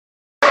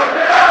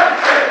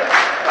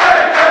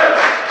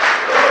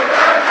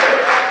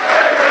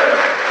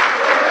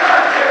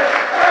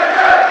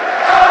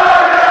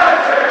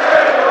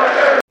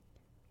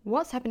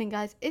What's happening,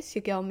 guys? It's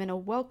your girl Minna.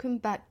 Welcome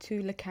back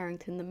to Le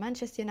Carrington, the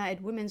Manchester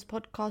United women's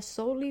podcast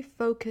solely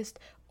focused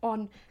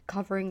on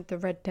covering the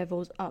Red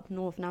Devils up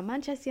north. Now,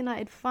 Manchester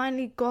United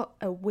finally got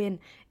a win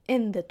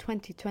in the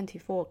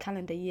 2024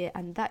 calendar year,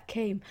 and that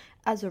came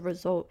as a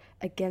result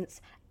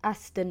against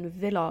Aston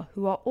Villa,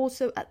 who are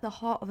also at the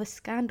heart of a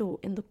scandal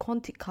in the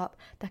Conti Cup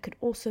that could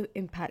also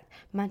impact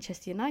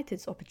Manchester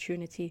United's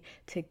opportunity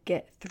to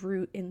get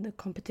through in the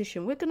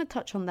competition. We're going to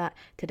touch on that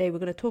today. We're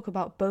going to talk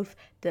about both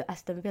the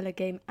Aston Villa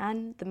game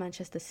and the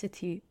Manchester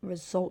City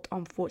result,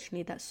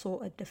 unfortunately, that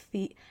saw a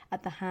defeat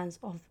at the hands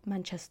of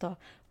Manchester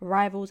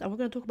rivals. And we're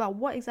going to talk about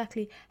what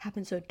exactly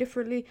happened so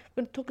differently.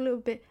 We're going to talk a little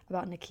bit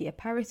about Nikita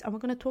Paris, and we're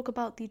going to talk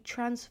about the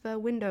transfer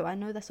window. I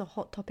know that's a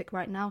hot topic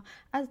right now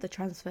as the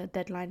transfer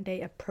deadline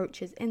day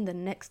approaches in the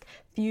next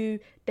few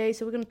days.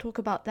 So we're going to talk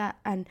about that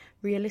and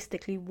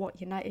realistically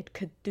what United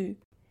could do.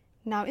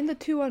 Now, in the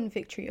 2-1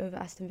 victory over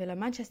Aston Villa,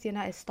 Manchester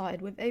United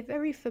started with a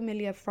very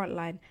familiar front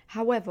line.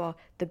 However,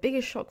 the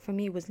biggest shock for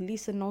me was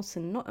Lisa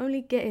Nolsson not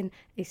only getting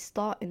a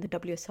start in the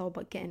WSL,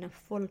 but getting a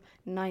full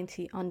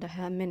 90 under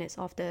her minutes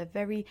after a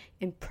very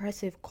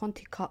impressive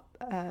Conti Cup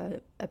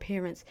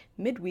appearance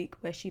midweek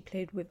where she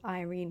played with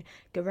Irene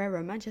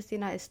Guerrero. Manchester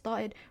United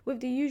started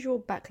with the usual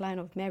backline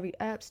of Mary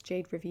Earps,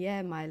 Jade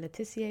Riviere, Maya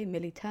Letitia,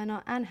 Millie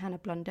Turner and Hannah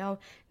Blundell.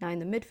 Now in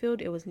the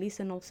midfield, it was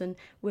Lisa Nolsson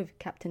with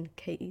captain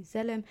Katie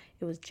Zellem.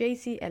 It was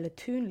JC, Ella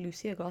Toon,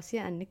 Lucia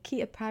Garcia and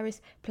Nikita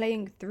Paris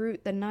playing through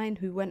the nine,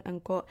 who went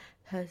and got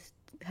her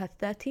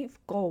 13th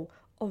goal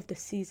of the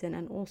season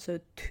and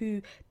also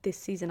 2 this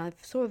season. I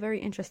saw a very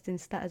interesting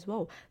stat as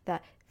well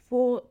that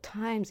 4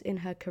 times in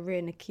her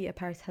career, Nikita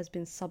Paris has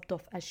been subbed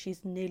off as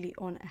she's nearly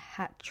on a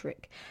hat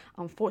trick.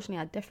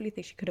 Unfortunately, I definitely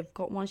think she could have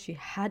got one. She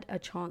had a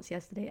chance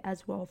yesterday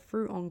as well,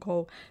 through on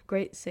goal.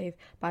 Great save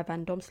by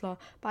Van Domselaar.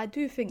 But I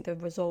do think the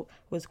result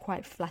was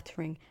quite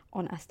flattering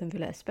on Aston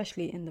Villa,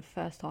 especially in the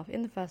first half.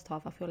 In the first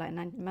half, I feel like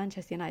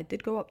Manchester United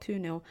did go up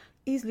 2-0.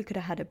 Easily could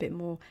have had a bit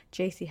more.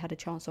 JC had a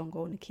chance on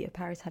goal. Nikita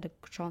Paris had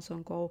a chance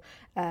on goal.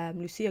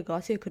 Lucia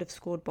Garcia could have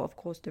scored, but of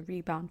course the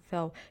rebound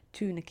fell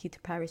to Nikita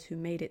Paris, who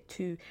made it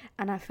 2.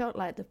 And I felt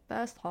like the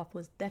first half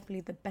was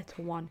definitely the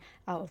better one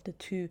out of the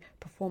 2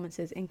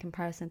 performances in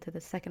comparison to the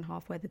second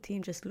half, where the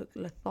team just looked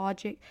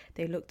lethargic.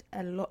 They looked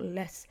a lot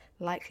less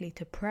likely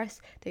to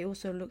press. They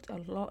also looked a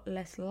lot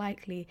less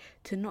likely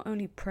to not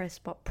only press,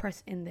 but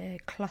press in their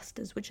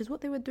clusters, which is what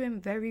they were doing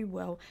very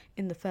well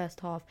in the first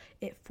half.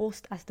 It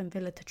forced Aston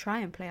Villa to try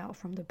and play out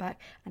from the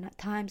back, and at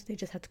times they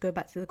just had to go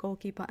back to the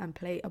goalkeeper and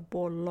play a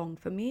ball long.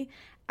 For me,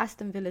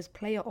 Aston Villa's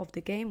player of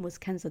the game was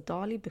Kenza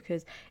Darley,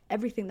 because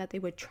everything that they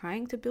were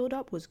trying to build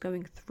up was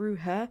going through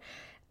her.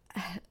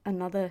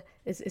 Another,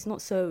 it's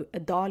not so a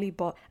Darley,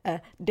 but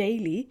a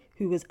Daly,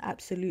 who was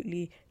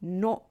absolutely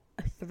not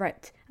a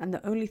threat, and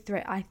the only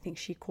threat I think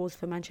she caused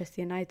for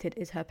Manchester United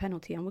is her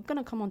penalty, and we're going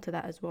to come on to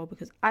that as well,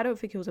 because I don't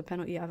think it was a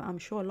penalty. I'm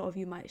sure a lot of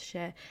you might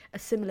share a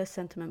similar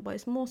sentiment, but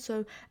it's more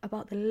so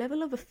about the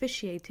level of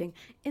officiating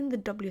in the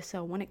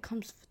WSL when it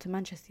comes to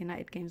Manchester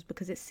United games,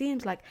 because it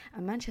seems like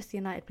a Manchester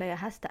United player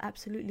has to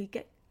absolutely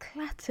get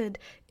clattered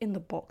in the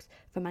box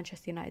for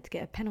Manchester United to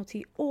get a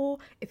penalty, or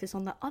if it's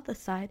on the other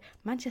side,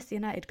 Manchester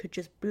United could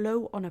just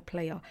blow on a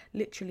player,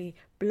 literally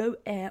blow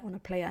air on a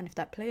player, and if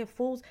that player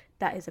falls,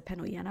 that is a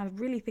penalty. And I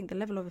really think the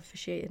level of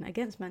officiating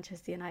against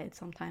Manchester United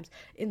sometimes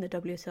in the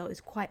WSL is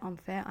quite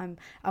unfair.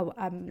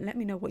 Let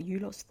me know what you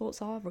lot's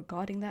thoughts are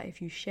regarding that,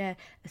 if you share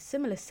a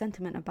similar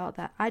sentiment about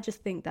that. I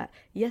just think that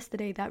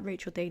yesterday that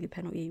Rachel Daly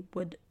penalty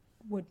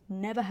would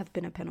never have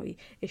been a penalty.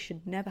 It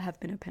should never have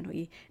been a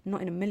penalty.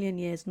 Not in a million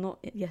years, not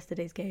in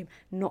yesterday's game,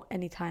 not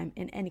any time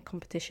in any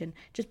competition,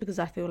 just because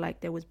I feel like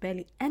there was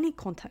barely any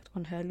contact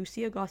on her.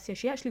 Lucia Garcia,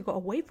 she actually got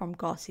away from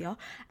Garcia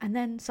and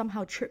then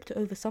somehow tripped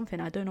over something.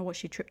 I don't know what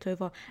she tripped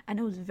over, and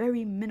it was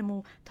very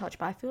minimal touch,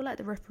 but I feel like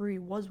the referee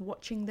was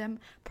watching them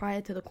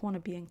prior to the corner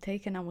being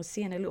taken and was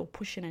seeing a little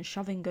pushing and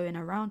shoving going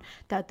around.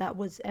 That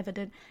was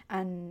evident,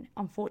 and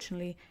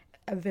unfortunately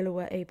Villa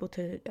were able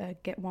to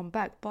get one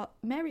back. But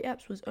Mary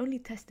Earps was only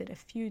tested a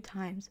few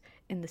times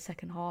in the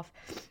second half.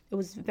 It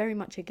was very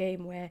much a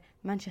game where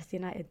Manchester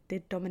United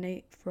did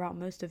dominate throughout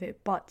most of it,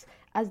 but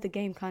as the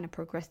game kind of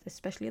progressed,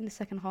 especially in the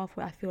second half,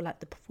 where I feel like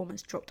the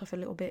performance dropped off a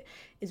little bit,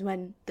 is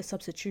when the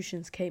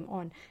substitutions came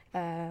on.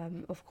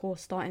 Of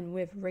course, starting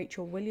with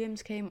Rachel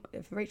Williams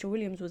Rachel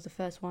Williams was the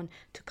first one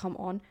to come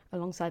on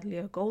alongside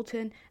Leah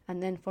Golton,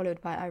 and then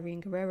followed by Irene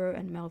Guerrero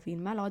and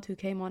Melvine Mallard, who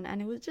came on,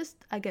 and it was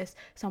just, I guess,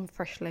 some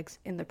fresh legs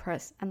in the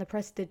press. And the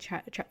press did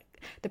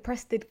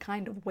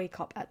kind of wake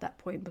up at that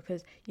point,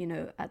 because, you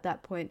know, at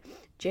that point,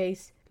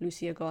 Jace,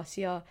 Lucia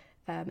Garcia,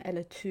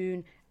 Ella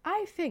Toon,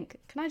 I think,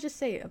 can I just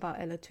say about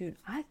Ella Toon?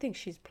 I think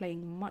she's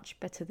playing much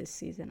better this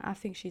season. I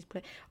think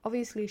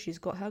obviously she's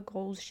got her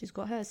goals, she's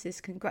got her assists.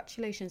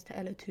 Congratulations to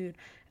Ella Toon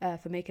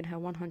for making her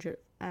 100th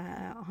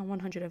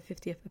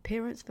 150th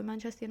appearance for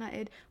Manchester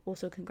United.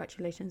 Also,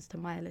 congratulations to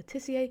Maya Le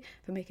Tissier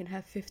for making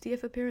her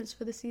 50th appearance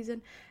for the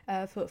season,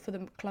 for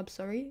the club,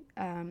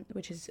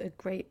 which is a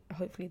great.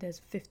 Hopefully, there's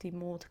 50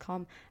 more to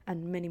come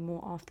and many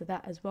more after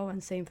that as well.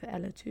 And same for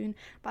Ella Toone.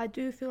 But I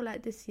do feel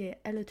like this year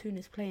Ella Toone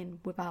is playing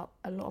without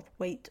a lot of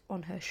weight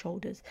on her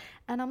shoulders,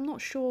 and I'm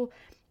not sure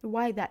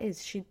why that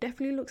is. She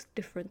definitely looks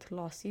different to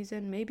last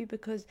season, maybe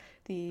because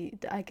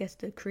I guess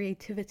the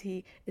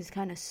creativity is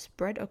kind of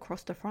spread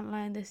across the front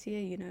line this year.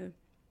 You know,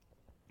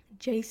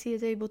 JC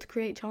is able to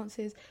create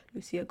chances,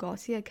 Lucia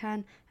Garcia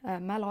can,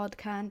 Mallard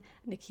can,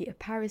 Nikita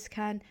Paris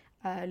can,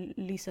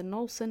 Lisa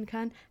Nolson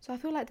can. So I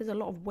feel like there's a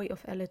lot of weight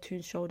off Ella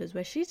Toone's shoulders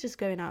where she's just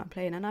going out and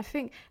playing. And I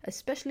think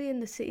especially in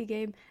the City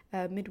game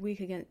midweek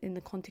again in the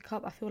Conti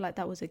Cup, I feel like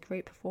that was a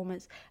great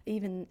performance.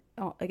 Even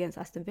against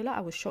Aston Villa, I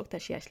was shocked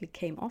that she actually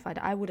came off.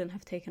 I wouldn't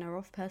have taken her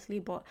off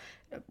personally, but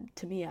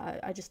to me,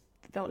 I just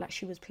felt like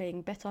she was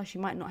playing better. She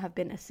might not have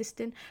been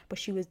assisting, but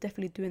she was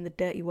definitely doing the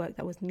dirty work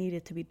that was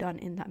needed to be done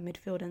in that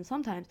midfield. And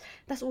sometimes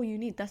that's all you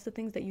need. That's the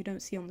things that you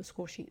don't see on the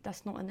score sheet.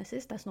 That's not an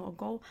assist, that's not a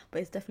goal, but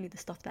it's definitely the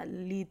stuff that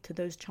lead to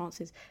those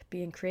chances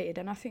being created.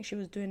 And I think she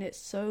was doing it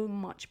so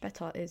much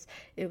better.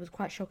 It was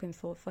quite shocking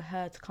for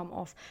her to come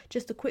off.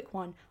 Just a quick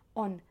one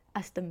on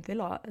Aston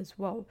Villa as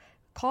well.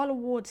 Carla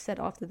Ward said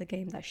after the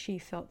game that she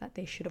felt that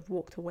they should have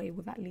walked away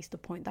with at least a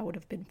point. That would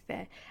have been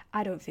fair.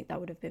 I don't think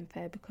that would have been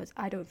fair, because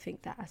I don't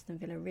think that Aston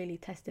Villa really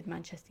tested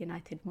Manchester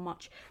United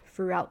much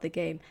throughout the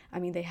game. I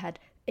mean, they had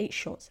 8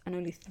 shots and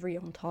only 3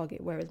 on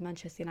target, whereas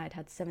Manchester United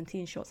had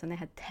 17 shots and they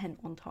had 10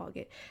 on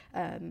target.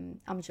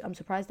 I'm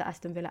surprised that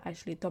Aston Villa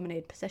actually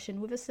dominated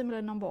possession with a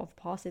similar number of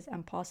passes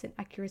and passing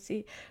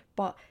accuracy,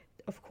 but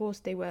of course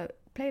they were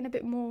playing a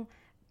bit more.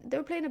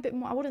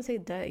 I wouldn't say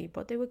dirty,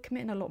 but they were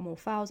committing a lot more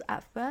fouls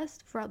at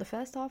first. Throughout the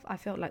first half, I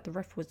felt like the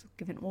ref was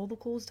giving all the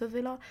calls to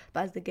Villa,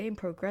 but as the game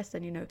progressed,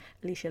 and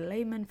Alicia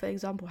Lehmann, for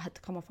example, had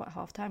to come off at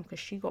half time because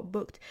she got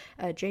booked.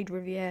 Jade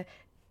Riviere,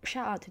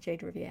 shout out to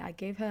Jade Riviere. I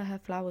gave her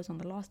flowers on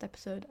the last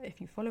episode.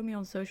 If you follow me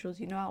on socials,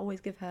 you know I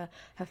always give her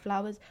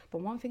flowers. But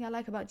one thing I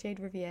like about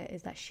Jade Riviere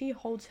is that she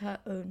holds her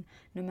own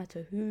no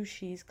matter who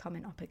she's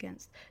coming up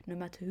against. No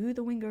matter who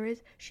the winger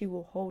is, she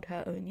will hold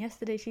her own.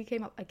 Yesterday, she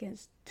came up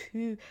against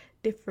 2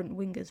 different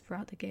wingers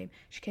throughout the game.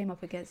 She came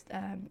up against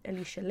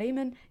Alicia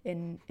Lehmann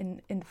in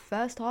the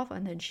first half,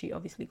 and then she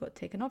obviously got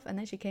taken off, and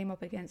then she came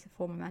up against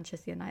former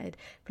Manchester United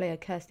player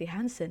Kirsty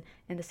Hansen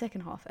in the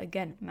second half.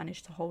 Again,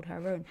 managed to hold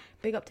her own.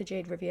 Big up to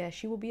Jade Riviere.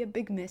 She will be a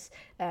big miss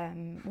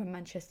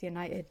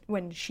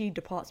when she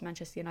departs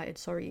Manchester United,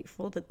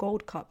 for the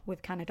Gold Cup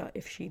with Canada.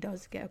 If she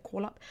does get a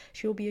call up,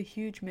 she will be a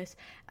huge miss.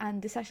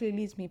 And this actually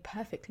leads me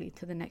perfectly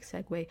to the next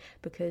segue,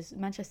 because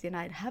Manchester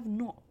United have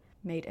not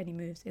made any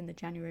moves in the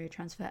January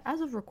transfer.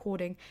 As of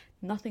recording,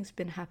 nothing's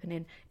been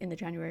happening in the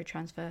January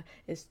transfer.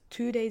 It's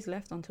 2 days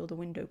left until the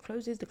window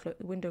closes. The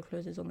window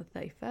closes on the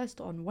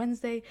 31st, on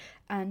Wednesday,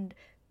 and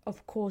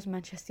of course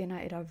Manchester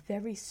United are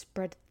very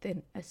spread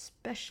thin,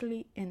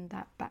 especially in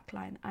that back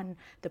line. And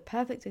the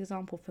perfect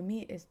example for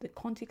me is the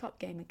Conti Cup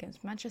game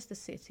against Manchester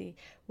City,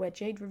 where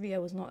Jade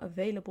Riviere was not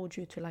available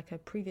due to like a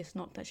previous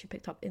knock that she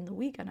picked up in the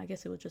week, and I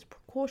guess it was just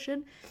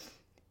precaution.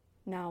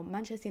 Now,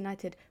 Manchester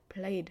United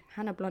played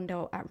Hannah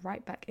Blundell at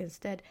right back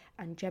instead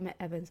and Gemma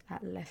Evans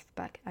at left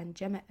back. And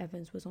Gemma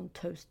Evans was on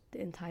toast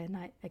the entire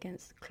night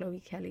against Chloe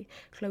Kelly.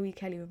 Chloe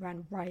Kelly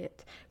ran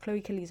riot.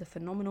 Chloe Kelly is a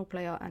phenomenal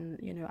player, and,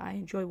 I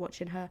enjoy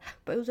watching her.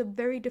 But it was a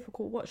very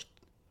difficult watch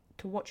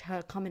to watch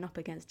her coming up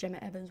against Gemma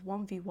Evans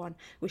 1v1,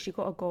 where she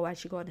got a goal and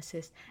she got an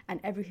assist, and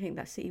everything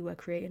that City were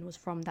creating was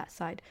from that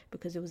side,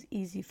 because it was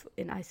easy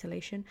in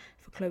isolation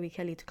for Chloe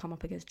Kelly to come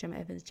up against Gemma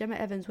Evans. Gemma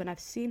Evans, when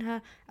I've seen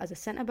her as a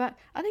centre-back,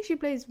 I think she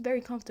plays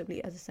very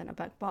comfortably as a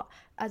centre-back, but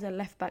as a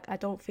left-back, I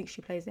don't think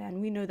she plays there,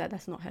 and we know that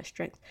that's not her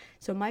strength.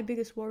 So my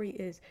biggest worry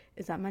is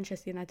that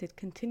Manchester United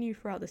continue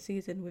throughout the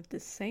season with the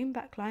same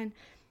backline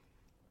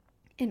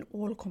in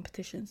all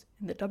competitions,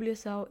 in the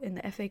WSL, in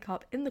the FA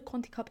Cup, in the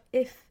Conti Cup,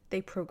 if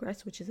they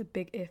progress, which is a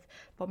big if.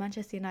 But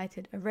Manchester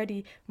United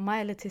already,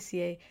 Maya Le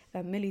Tissier,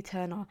 Millie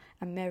Turner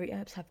and Mary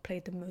Earps have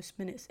played the most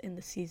minutes in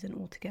the season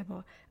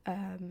altogether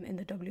in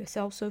the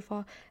WSL so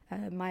far.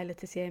 Maya Le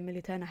Tissier and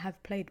Millie Turner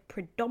have played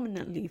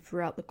predominantly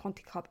throughout the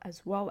Conti Cup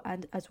as well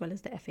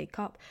as the FA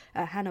Cup.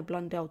 Hannah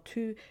Blundell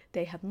too,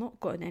 they have not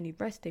gotten any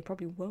rest. They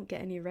probably won't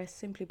get any rest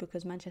simply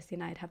because Manchester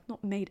United have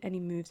not made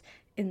any moves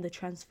in the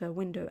transfer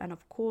window. And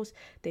of course,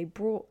 they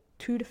brought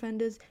 2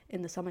 defenders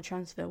in the summer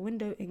transfer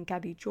window in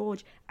Gabby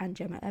George and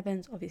Gemma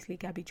Evans. Obviously,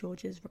 Gabby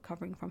George is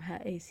recovering from her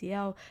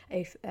ACL.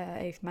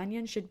 Aif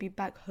Mannion should be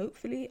back,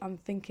 hopefully. I'm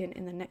thinking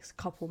in the next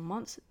couple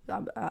months.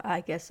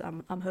 I guess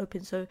I'm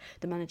hoping so.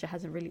 The manager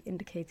hasn't really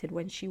indicated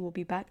when she will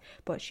be back,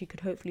 but she could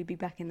hopefully be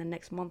back in the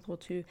next month or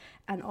 2.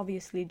 And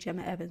obviously,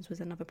 Gemma Evans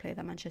was another player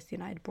that Manchester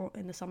United brought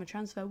in the summer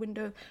transfer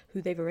window,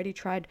 who they've already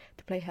tried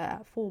to play her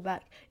at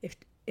fullback.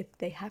 If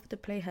they have to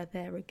play her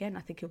there again, I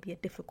think it'll be a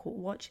difficult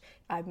watch.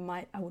 I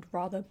would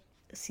rather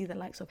see the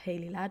likes of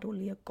Hayley Ladd or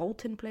Leah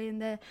Golton play in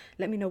there.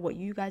 Let me know what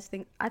you guys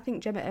think. I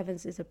think Gemma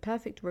Evans is a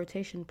perfect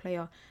rotation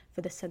player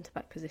for the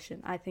centre-back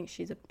position. I think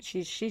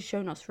she's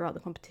shown us throughout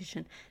the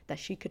competition that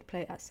she could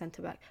play at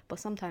centre-back, but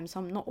sometimes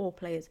not all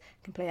players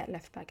can play at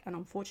left-back, and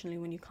unfortunately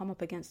when you come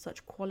up against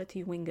such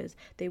quality wingers,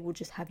 they will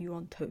just have you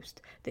on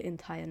toast the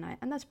entire night,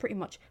 and that's pretty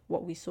much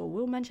what we saw.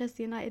 Will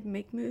Manchester United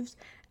make moves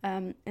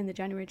in the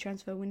January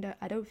transfer window?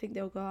 I don't think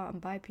they'll go out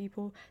and buy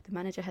people. The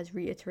manager has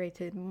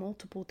reiterated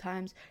multiple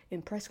times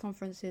in press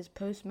conferences,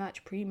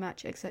 post-match,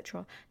 pre-match,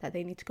 etc., that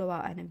they need to go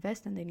out and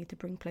invest, and they need to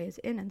bring players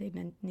in, and they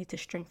need to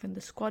strengthen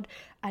the squad.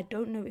 I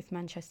don't know if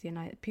Manchester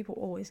United, people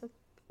always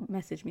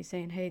message me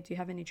saying, hey, do you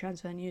have any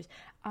transfer news?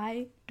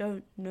 I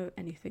don't know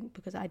anything,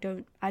 because I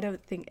don't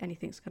think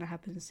anything's going to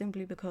happen,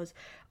 simply because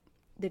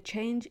the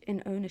change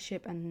in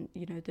ownership and,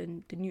 you know, the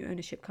new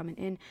ownership coming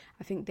in,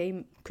 I think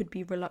they could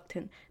be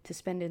reluctant to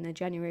spend in the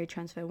January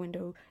transfer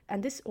window.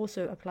 And this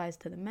also applies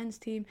to the men's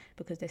team,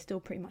 because they're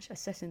still pretty much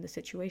assessing the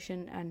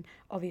situation. And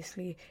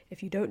obviously,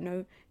 if you don't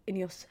know,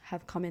 Ineos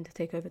have come in to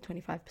take over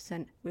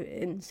 25%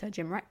 in Sir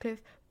Jim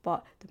Ratcliffe,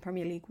 but the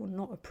Premier League will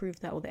not approve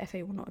that, or the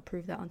FA will not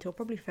approve that until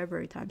probably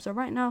February time. So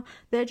right now,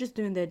 they're just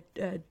doing their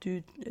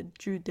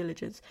due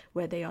diligence,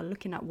 where they are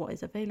looking at what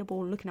is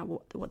available, looking at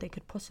what they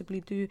could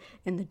possibly do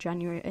in the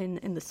January,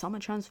 in the summer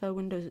transfer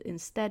windows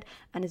instead.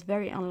 And it's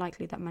very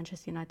unlikely that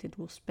Manchester United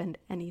will spend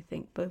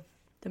anything, both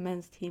the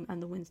men's team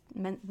and the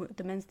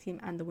men's team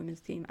and the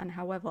women's team. And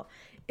however,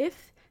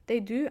 if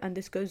they do, and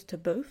this goes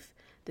both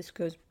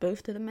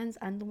to the men's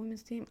and the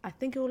women's team, I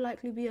think it will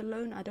likely be a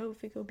loan. I don't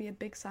think it will be a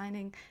big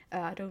signing.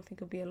 I don't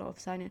think it will be a lot of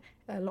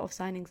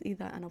signings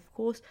either. And of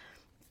course,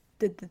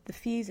 the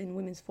fees in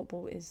women's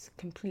football is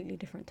completely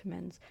different to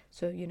men's.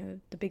 So, you know,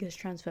 the biggest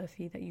transfer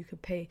fee that you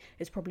could pay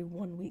is probably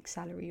 1 week's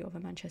salary of a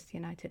Manchester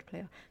United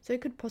player. So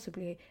it could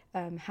possibly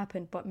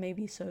happen, but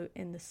maybe so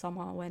in the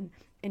summer when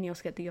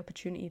Ineos get the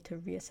opportunity to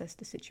reassess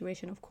the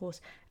situation. Of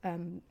course,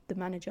 the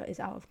manager is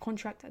out of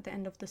contract at the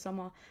end of the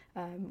summer.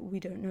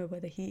 We don't know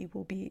whether he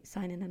will be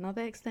signing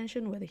another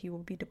extension, whether he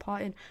will be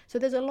departing. So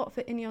there's a lot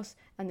for Ineos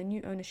and the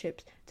new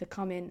ownerships to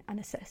come in and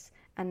assess.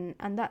 And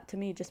that to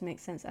me just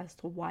makes sense as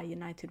to why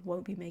United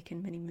won't be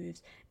making many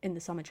moves in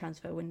the summer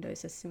transfer window.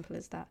 It's as simple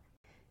as that.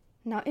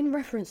 Now, in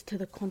reference to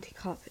the Conti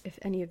Cup, if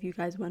any of you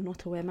guys were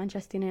not aware,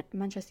 Manchester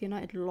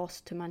United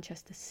lost to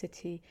Manchester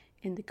City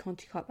in the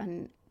Conti Cup,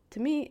 and to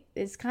me,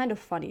 it's kind of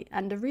funny.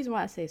 And the reason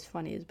why I say it's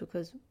funny is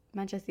because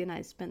Manchester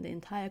United spent the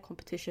entire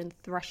competition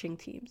thrashing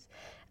teams,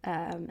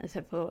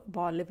 except for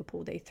bar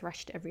Liverpool. They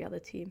thrashed every other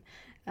team,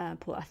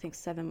 put I think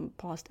 7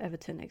 past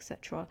Everton,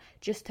 etc.,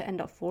 just to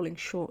end up falling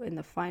short in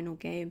the final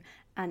game.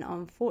 And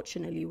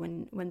unfortunately,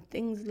 when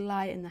things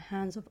lie in the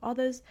hands of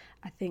others,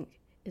 I think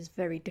it's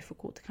very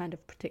difficult to kind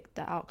of predict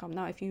the outcome.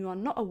 Now, if you are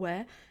not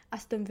aware,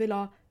 Aston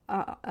Villa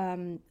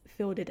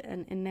fielded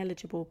an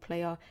ineligible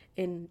player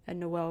in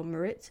Noelle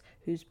Moritz,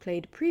 who's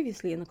played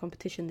previously in the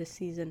competition this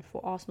season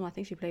for Arsenal. I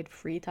think she played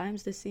 3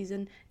 times this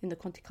season in the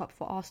Conti Cup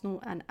for Arsenal,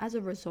 and as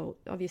a result,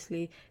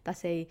 obviously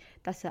that's an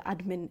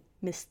admin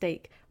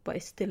mistake, but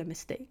it's still a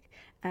mistake.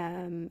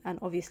 And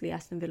obviously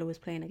Aston Villa was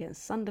playing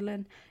against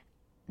Sunderland.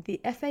 The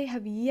FA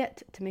have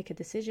yet to make a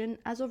decision.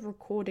 As of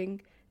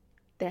recording,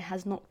 there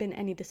has not been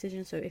any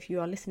decision. So if you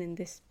are listening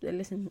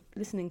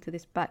to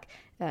this back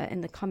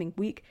in the coming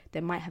week,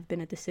 there might have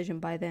been a decision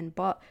by then.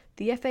 But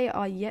the FA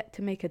are yet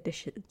to make a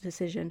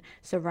decision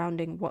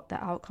surrounding what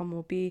the outcome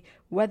will be.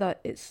 Whether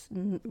it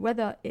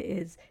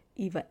is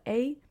either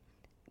A,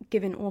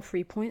 giving all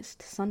 3 points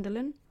to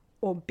Sunderland,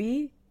 or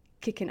B,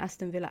 kicking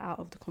Aston Villa out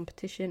of the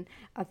competition.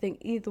 I think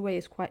either way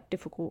is quite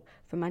difficult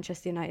for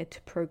Manchester United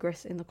to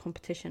progress in the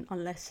competition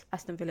unless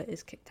Aston Villa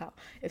is kicked out.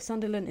 If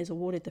Sunderland is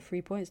awarded the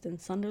 3 points, then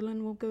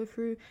Sunderland will go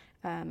through.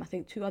 I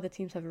think 2 other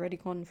teams have already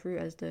gone through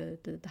as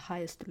the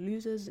highest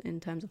losers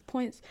in terms of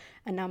points,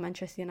 and now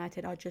Manchester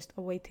United are just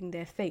awaiting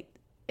their fate.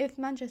 If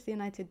Manchester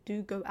United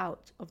do go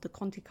out of the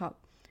Conti Cup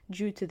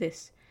due to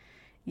this,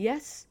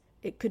 yes,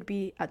 it could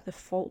be at the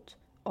fault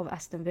of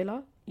Aston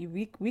Villa.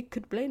 We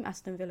could blame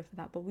Aston Villa for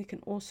that, but we can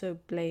also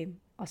blame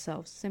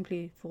ourselves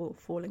simply for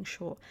falling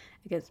short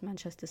against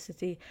Manchester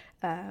City.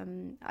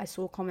 I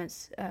saw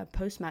comments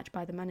post-match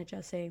by the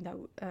manager saying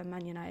that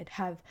Man United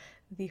have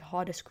the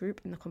hardest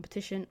group in the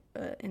competition,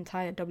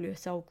 entire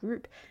WSL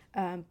group,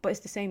 but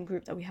it's the same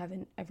group that we have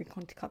in every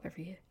Conti Cup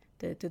every year.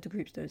 The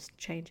groups don't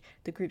change.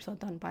 The groups are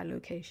done by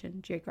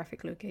location,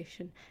 geographic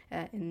location,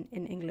 in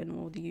England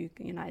or the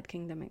United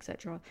Kingdom,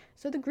 etc.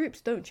 So the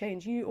groups don't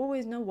change. You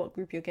always know what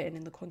group you're getting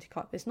in the Conti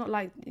Cup. It's not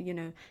like,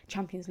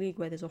 Champions League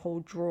where there's a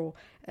whole draw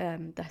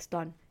that's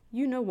done.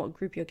 You know what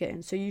group you're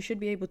getting, so you should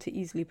be able to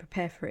easily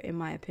prepare for it, in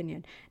my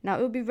opinion. Now,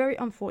 it would be very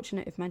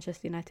unfortunate if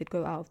Manchester United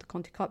go out of the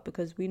Conti Cup,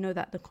 because we know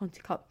that the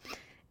Conti Cup,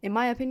 in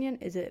my opinion,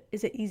 is an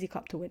easy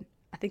cup to win.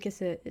 I think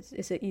it's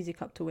an easy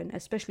cup to win,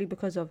 especially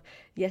because of,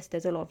 yes,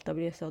 there's a lot of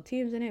WSL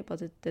teams in it,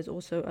 but there's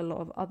also a lot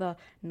of other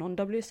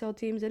non-WSL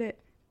teams in it.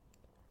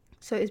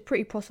 So it's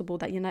pretty possible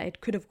that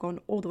United could have gone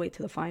all the way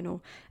to the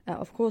final.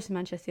 Of course,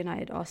 Manchester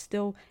United are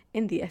still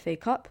in the FA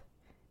Cup.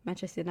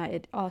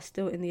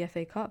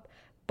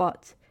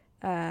 But,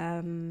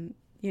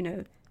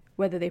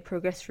 whether they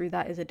progress through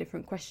that is a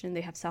different question.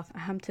 They have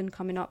Southampton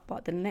coming up,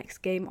 but the next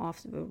game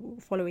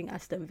following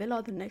Aston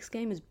Villa, the next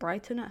game is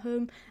Brighton at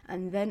home,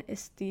 and then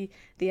it's the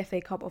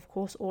FA Cup. Of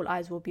course, all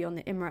eyes will be on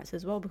the Emirates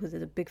as well, because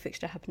there's a big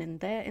fixture happening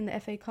there in the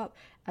FA Cup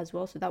as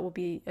well. So that will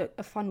be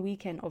a fun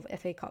weekend of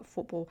FA Cup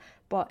football.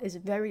 But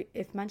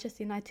if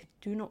Manchester United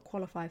do not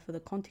qualify for the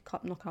Conti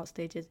Cup knockout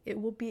stages,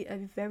 it will be a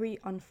very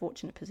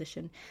unfortunate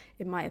position,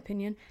 in my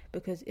opinion,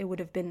 because it would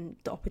have been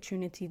the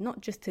opportunity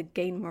not just to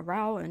gain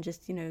morale and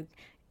just,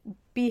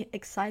 be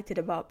excited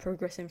about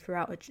progressing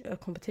throughout a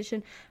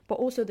competition, but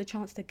also the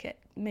chance to get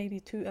maybe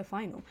to a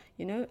final,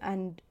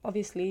 and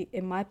obviously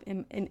in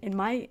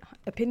my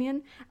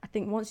opinion, I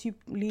think once you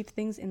leave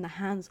things in the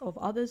hands of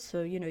others,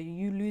 so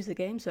you lose a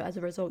game, so as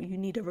a result you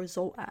need a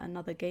result at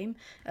another game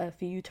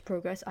for you to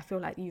progress. I feel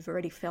like you've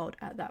already failed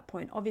at that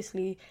point.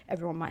 Obviously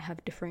everyone might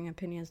have differing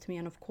opinions to me,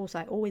 and of course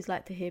I always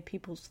like to hear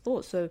people's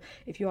thoughts, so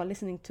if you are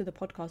listening to the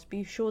podcast,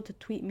 be sure to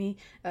tweet me,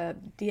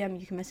 DM,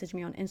 you can message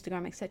me on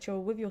Instagram, etc.,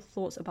 with your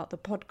thoughts about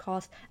the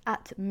podcast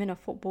at Mina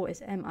Football.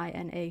 Is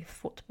MINA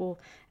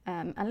Football,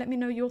 and let me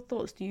know your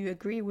thoughts. Do you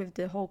agree with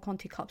the whole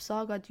Conti Cup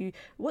saga?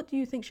 What do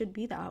you think should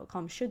be the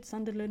outcome? Should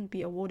Sunderland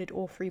be awarded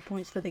all 3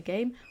 points for the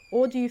game,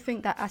 or do you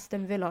think that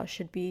Aston Villa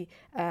should be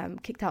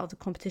kicked out of the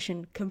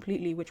competition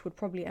completely, which would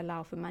probably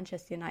allow for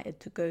Manchester United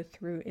to go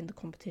through in the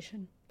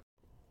competition?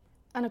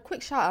 And a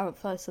quick shout out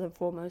first and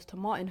foremost to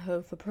Martin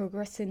Ho for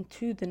progressing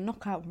to the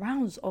knockout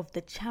rounds of the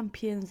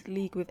Champions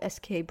League with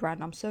SK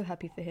Brand. I'm so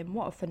happy for him.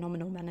 What a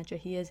phenomenal manager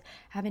he is.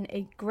 Having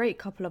a great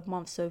couple of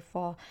months so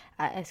far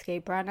at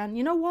SK Brand. And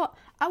you know what?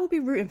 I will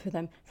be rooting for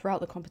them throughout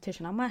the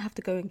competition. I might have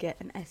to go and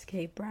get an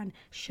SK Brand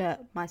shirt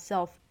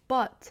myself.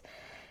 But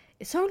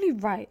it's only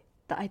right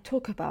that I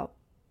talk about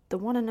the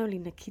one and only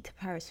Nikita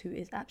Paris, who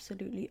is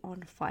absolutely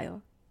on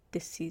fire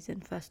this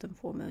season. First and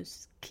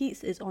foremost,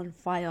 Keets is on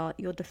fire.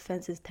 Your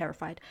defense is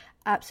terrified.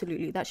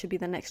 Absolutely, that should be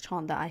the next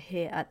chant that I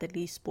hear at the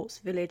Lee Sports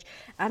Village,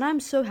 and I'm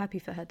so happy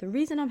for her. The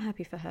reason I'm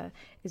happy for her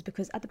is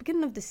because at the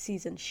beginning of the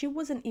season she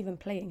wasn't even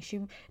playing.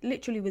 She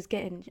literally was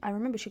I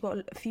remember she got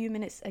a few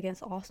minutes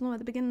against Arsenal at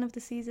the beginning of the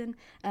season.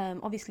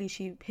 Obviously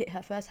she hit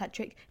her first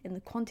hat-trick in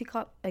the Conti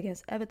Cup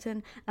against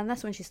Everton, and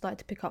that's when she started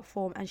to pick up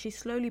form, and she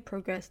slowly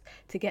progressed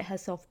to get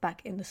herself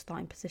back in the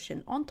starting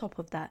position. On top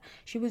of that,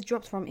 she was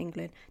dropped from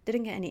England,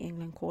 didn't get any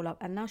England call-up,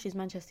 and now she's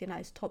Manchester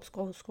United's top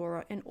goal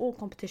scorer in all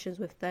competitions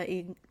with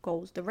 13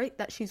 goals. The rate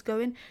that she's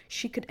going,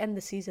 she could end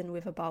the season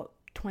with about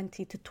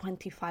 20 to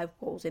 25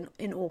 goals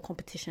in all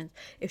competitions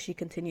if she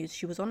continues.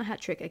 She was on a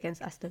hat-trick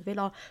against Aston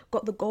Villa,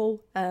 got the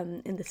goal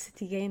in the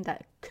City game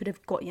that could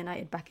have got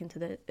United back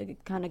into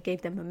kind of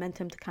gave them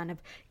momentum to kind of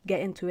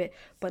get into it.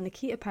 But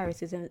Nikita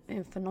Paris is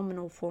in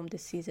phenomenal form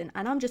this season,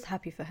 and I'm just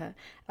happy for her.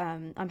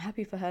 I'm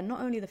happy for her,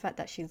 not only the fact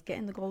that she's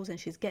getting the goals and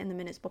she's getting the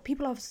minutes, but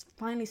people are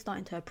finally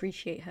starting to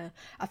appreciate her.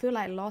 I feel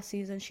like last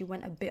season she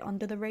went a bit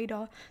under the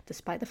radar,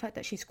 despite the fact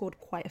that she scored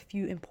quite a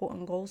few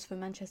important goals for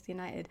Manchester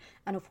United.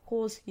 And of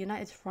course,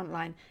 United's front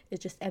line is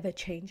just ever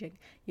changing.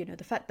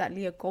 The fact that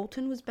Leah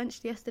Golton was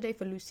benched yesterday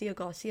for Lucia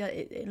Garcia,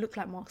 it looked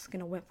like Mark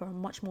Skinner went for a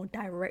much more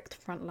direct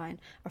front line,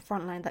 a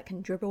front line that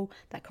can dribble,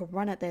 that can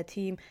run at their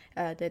team,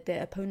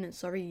 their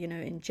opponents,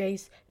 in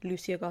Jace,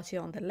 Lucia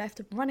Garcia on the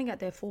left, running at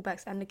their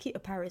fullbacks, and Nikita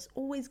Paris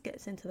always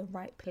gets into the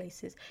right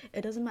places.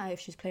 It doesn't matter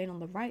if she's playing on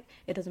the right,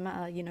 it doesn't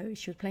matter, if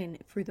she was playing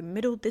through the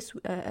middle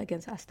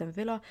against Aston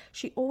Villa,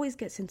 she always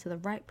gets into the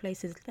right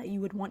places that you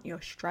would want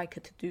your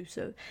striker to do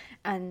so,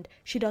 and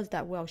she does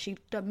that well. She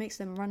makes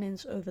them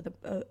run-ins over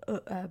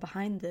the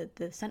behind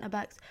the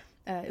centre-backs.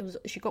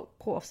 She got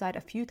caught offside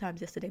a few times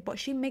yesterday, but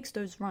she makes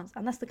those runs,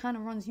 and that's the kind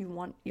of runs you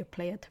want your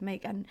player to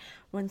make. And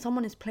when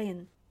someone is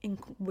playing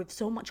with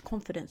so much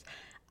confidence,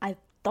 I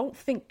don't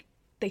think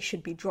they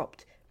should be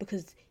dropped,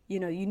 because you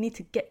need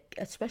to get,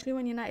 especially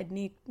when United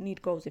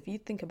need goals. If you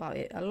think about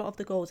it, a lot of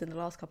the goals in the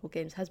last couple of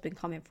games has been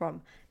coming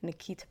from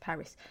Nikita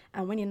Paris,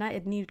 and when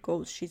United need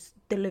goals, she's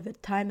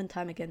delivered time and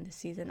time again this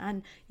season.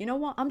 And you know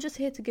what, I'm just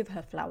here to give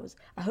her flowers.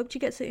 I hope she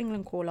gets an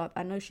England call up.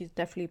 I know she's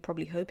definitely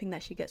probably hoping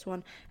that she gets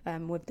one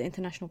with the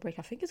international break.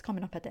 I think it's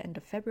coming up at the end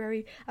of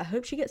February. I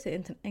hope she gets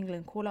an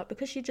England call up,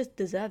 because she just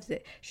deserves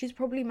it. She's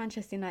probably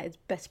Manchester United's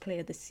best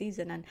player this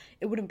season, and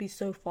it wouldn't be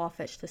so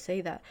far-fetched to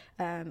say that.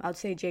 I'd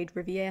say Jade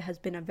Riviere has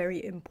been a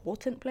very important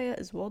player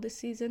as well this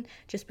season,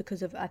 just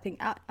because of I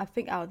think out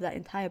of that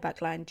entire back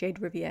line,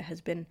 Jade Riviere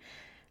has been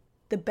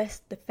the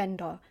best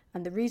defender.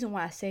 And the reason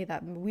why I say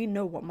that, we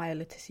know what Maya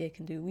Letitia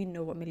can do. We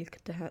know what Millie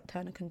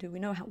Turner can do. We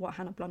know what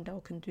Hannah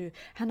Blundell can do.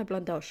 Hannah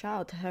Blundell, shout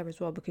out to her as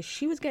well, because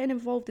she was getting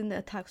involved in the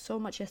attack so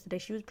much yesterday.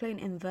 She was playing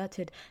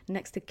inverted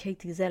next to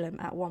Katie Zellem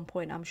at one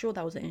point. I'm sure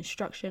that was an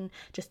instruction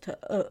just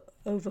to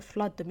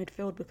overflood the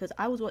midfield, because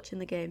I was watching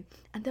the game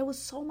and there was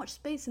so much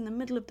space in the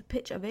middle of the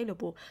pitch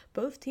available.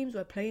 Both teams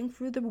were playing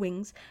through the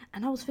wings,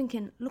 and I was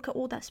thinking, look at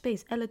all that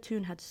space. Ella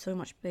Toon had so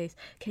much space.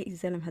 Katie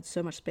Zellem had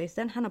so much space.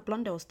 Then Hannah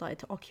Blundell started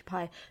to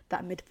occupy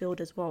that midfield field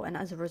as well. And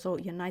as a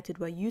result, United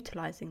were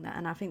utilising that.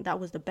 And I think that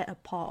was the better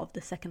part of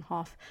the second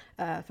half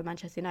for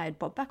Manchester United.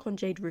 But back on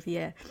Jade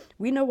Riviere,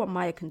 we know what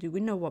Maya can do.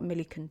 We know what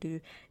Millie can do.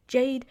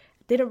 Jade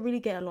didn't really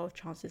get a lot of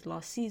chances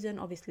last season.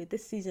 Obviously,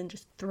 this season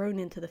just thrown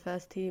into the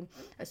first team,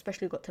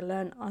 especially got to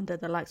learn under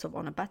the likes of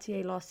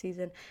Onabatier last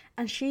season.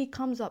 And she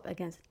comes up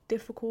against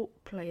difficult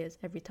players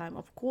every time.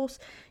 Of course,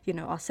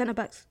 our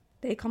centre-backs,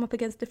 they come up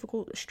against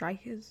difficult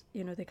strikers.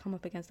 They come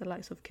up against the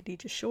likes of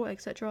Khadija Shaw,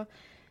 etc.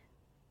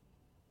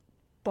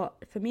 But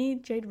for me,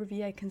 Jade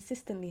Riviere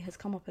consistently has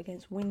come up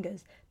against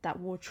wingers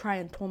that will try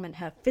and torment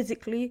her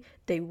physically.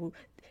 They will.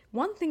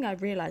 One thing I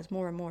realize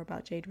more and more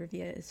about Jade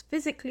Riviere is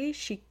physically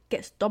she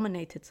gets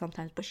dominated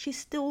sometimes, but she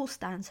still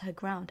stands her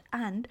ground,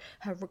 and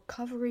her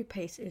recovery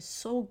pace is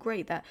so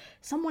great that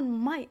someone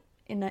might,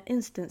 in an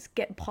instance,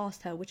 get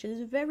past her, which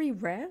is very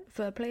rare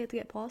for a player to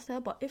get past her.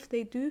 But if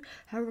they do,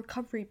 her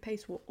recovery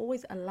pace will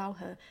always allow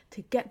her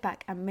to get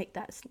back and make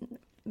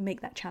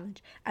that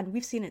challenge. And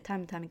we've seen it time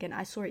and time again.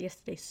 I saw it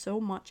yesterday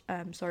so much.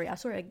 I saw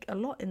it a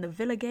lot in the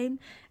Villa game.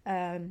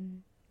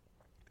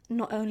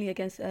 Not only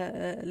against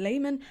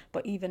Lehmann,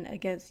 but even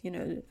against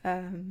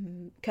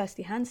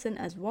Kirsty Hansen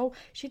as well.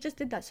 She just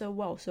did that so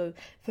well. So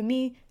for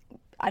me,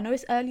 I know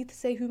it's early to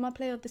say who my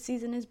player of the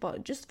season is,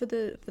 but just for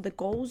the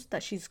goals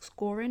that she's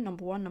scoring,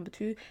 number one, number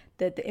two,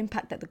 the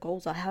impact that the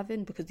goals are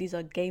having, because these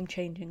are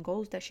game-changing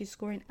goals that she's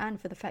scoring, and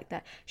for the fact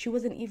that she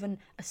wasn't even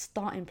a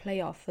starting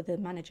player for the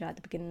manager at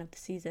the beginning of the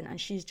season,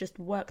 and she's just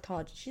worked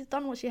hard. She's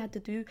done what she had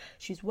to do.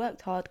 She's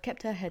worked hard,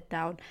 kept her head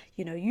down,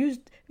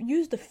 used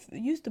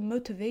the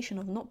motivation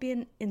of not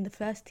being in the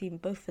first team,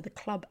 both for the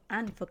club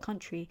and for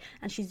country,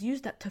 and she's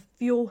used that to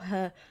fuel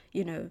her,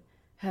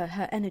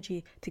 her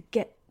energy to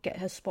get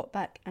her spot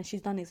back, and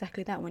she's done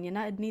exactly that. When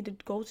United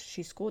needed goals,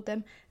 she scored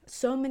them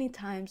so many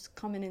times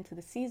coming into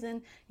the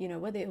season.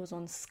 Whether it was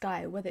on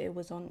Sky, whether it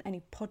was on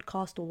any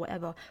podcast or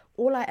whatever,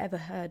 all I ever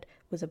heard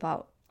was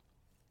about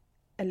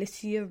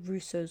Alicia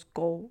Russo's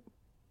goal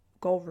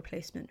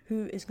replacement.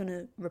 Who is going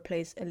to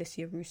replace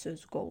Alicia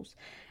Russo's goals?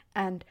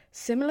 And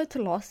similar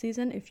to last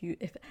season,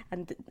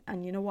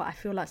 and you know what, I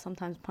feel like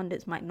sometimes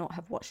pundits might not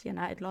have watched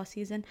United last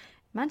season.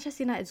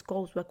 Manchester United's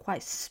goals were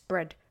quite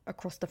spread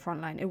across the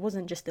front line. It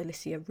wasn't just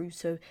Alicia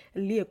Russo.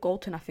 Leah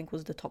Galton, I think,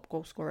 was the top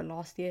goal scorer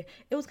last year.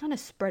 It was kind of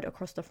spread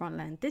across the front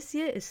line. This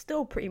year is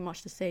still pretty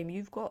much the same.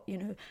 You've got,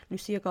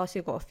 Lucia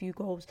Garcia got a few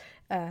goals,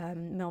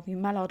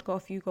 Melvin Mallard got a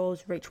few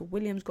goals, Rachel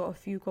Williams got a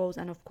few goals,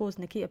 and of course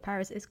Nikita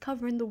Paris is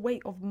covering the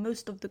weight of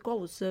most of the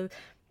goals. So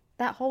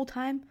that whole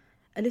time,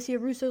 Alicia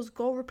Russo's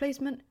goal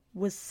replacement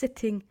was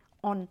sitting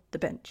on the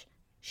bench.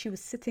 She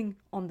was sitting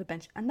on the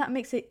bench, and that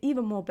makes it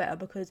even more better,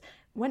 because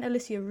when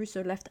Alicia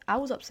Russo left, I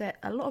was upset.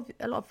 A lot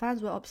of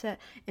fans were upset,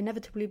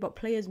 inevitably, but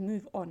players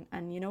move on.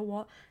 And you know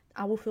what?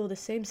 I will feel the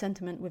same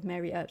sentiment with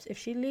Mary Earps. If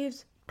she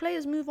leaves,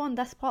 players move on.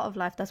 That's part of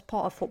life. That's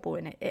part of football,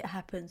 innit? It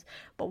happens.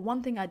 But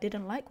one thing I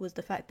didn't like was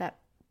the fact that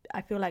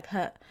I feel like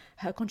her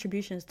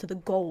contributions to the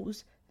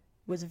goals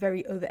was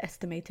very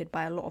overestimated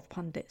by a lot of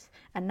pundits.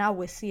 And now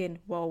we're seeing,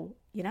 well,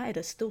 United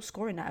are still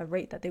scoring at a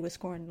rate that they were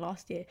scoring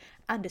last year,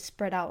 and it's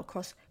spread out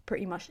across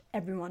pretty much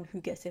everyone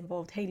who gets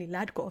involved. Hayley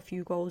Ladd got a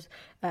few goals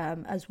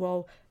as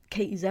well.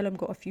 Katie Zellum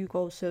got a few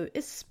goals, so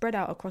it's spread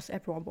out across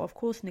everyone. But of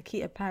course,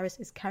 Nikita Paris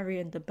is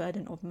carrying the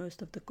burden of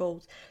most of the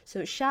goals.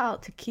 So shout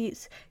out to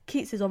Keets.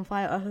 Keets is on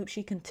fire. I hope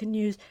she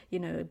continues.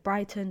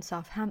 Brighton,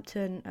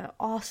 Southampton,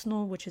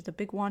 Arsenal, which is the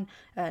big one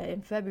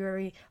in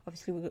February.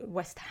 Obviously, we've got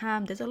West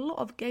Ham. There's a lot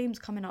of games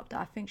coming up that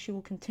I think she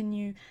will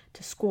continue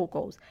to score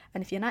goals.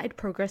 And if United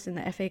progress in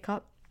the FA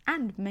Cup,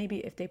 and maybe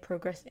if they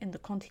progress in the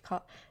Conti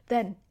Cup,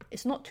 then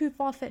it's not too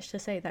far-fetched to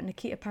say that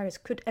Nikita Paris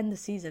could end the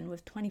season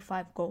with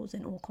 25 goals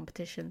in all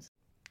competitions.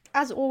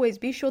 As always,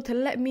 be sure to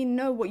let me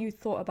know what you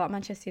thought about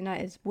Manchester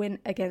United's win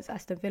against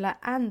Aston Villa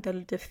and the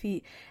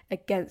defeat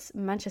against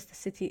Manchester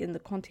City in the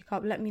Conti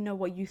Cup. Let me know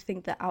what you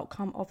think the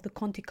outcome of the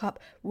Conti Cup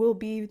will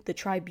be. The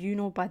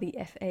tribunal by the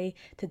FA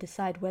to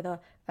decide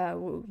whether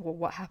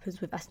what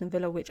happens with Aston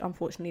Villa, which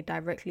unfortunately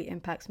directly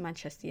impacts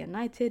Manchester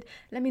United.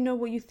 Let me know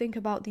what you think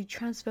about the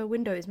transfer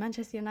window. Is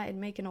Manchester United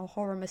making a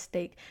horror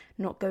mistake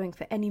not going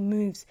for any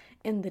moves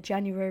in the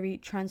January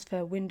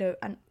transfer window?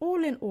 And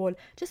all in all,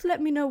 just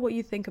let me know what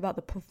you think about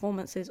the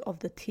performances of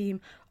the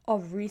team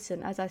of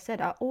recent. As I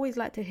said, I always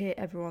like to hear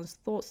everyone's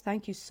thoughts.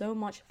 Thank you so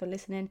much for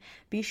listening.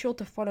 Be sure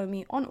to follow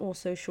me on all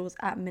socials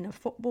at Mina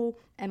Football,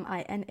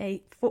 MINA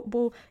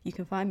Football. You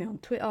can find me on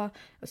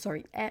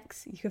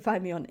X. You can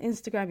find me on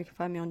Instagram. You can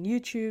find me on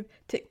YouTube,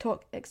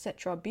 TikTok,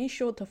 etc. Be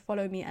sure to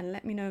follow me and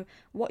let me know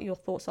what your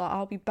thoughts are.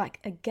 I'll be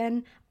back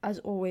again, as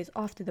always,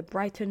 after the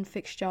Brighton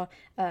fixture,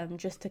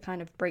 just to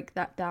kind of break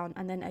that down.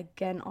 And then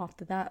again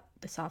after that,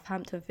 the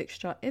Southampton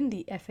fixture in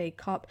the FA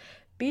Cup.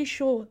 Be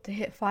sure to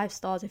hit 5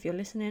 stars if you're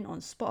listening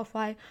on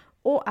Spotify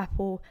or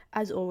Apple.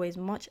 As always,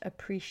 much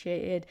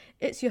appreciated.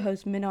 It's your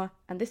host, Minna,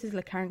 and this is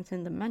Le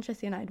Carrington, the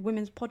Manchester United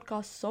women's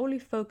podcast solely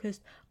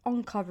focused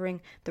on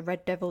covering the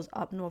Red Devils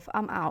up north.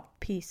 I'm out.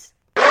 Peace.